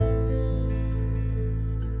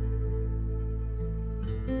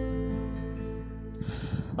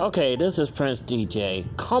Okay, this is Prince DJ.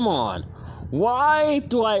 Come on. Why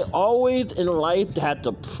do I always in life have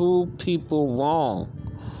to prove people wrong?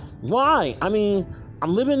 Why? I mean,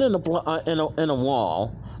 I'm living in a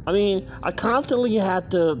wall. I mean, I constantly have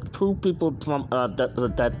to prove people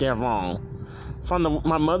that they're wrong. From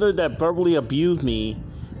my mother that verbally abused me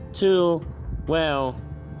to, well,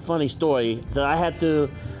 funny story that I had to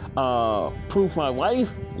prove my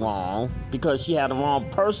wife wrong because she had the wrong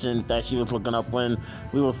person that she was looking up when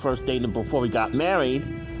we were first dating before we got married.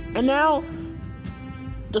 And now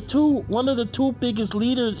one of the two biggest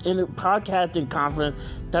leaders in the podcasting conference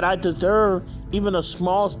that I deserve even a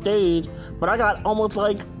small stage, but I got almost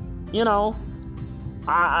like, I'm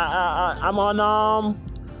on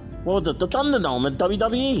what was it, the Thunderdome in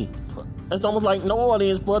WWE. It's almost like no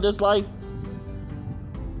audience, but it's like,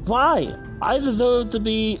 why? I deserve to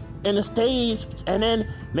be in the stage and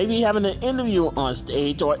then maybe having an interview on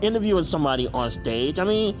stage or interviewing somebody on stage. I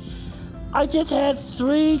mean, I just had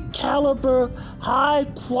 3 caliber, high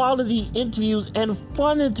quality interviews and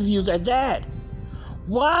fun interviews at that.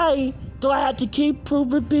 Why do I have to keep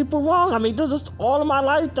proving people wrong? I mean, this is all of my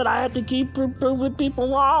life that I have to keep proving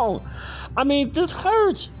people wrong. I mean, this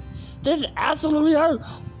hurts. This absolutely hurts.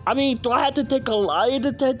 I mean, do I have to take a lie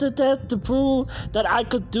detector test to prove that I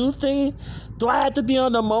could do things? Do I have to be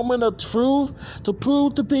on the moment of truth to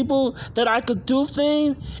prove to people that I could do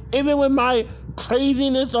things? Even with my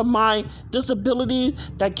craziness of my disability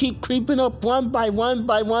that keep creeping up one by one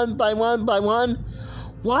by one by one by one?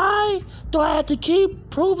 Why do I have to keep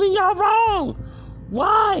proving y'all wrong?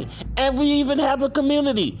 Why? And we even have a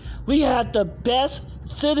community. We have the best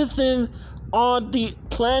citizens on the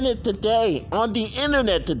planet today, on the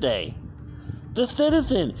internet today. The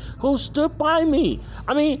citizen who stood by me.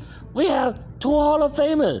 I mean, we have 2 Hall of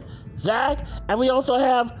Famers, Zach, and we also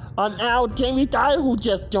have now Jamie Dyer, who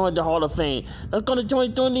just joined the Hall of Fame. That's going to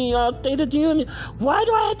join during the State of the Union. Why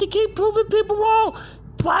do I have to keep proving people wrong?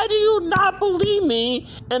 Why do you not believe me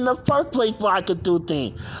in the first place where I could do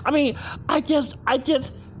things? I mean, I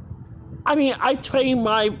trained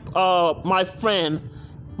my friend.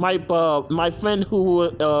 My friend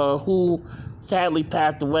who sadly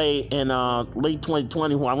passed away in late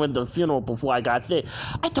 2020, who I went to the funeral before I got sick.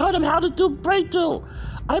 I taught him how to do breakthrough.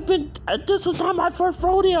 This is not my first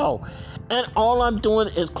rodeo, and all I'm doing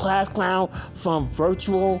is class clown from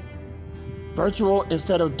virtual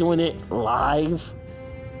instead of doing it live.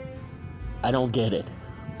 I don't get it.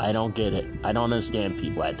 I don't understand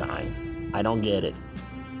people at times. I don't get it.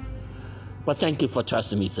 But thank you for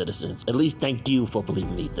trusting me, citizens. At least thank you for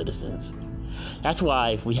believing me, citizens. That's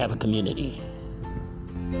why we have a community.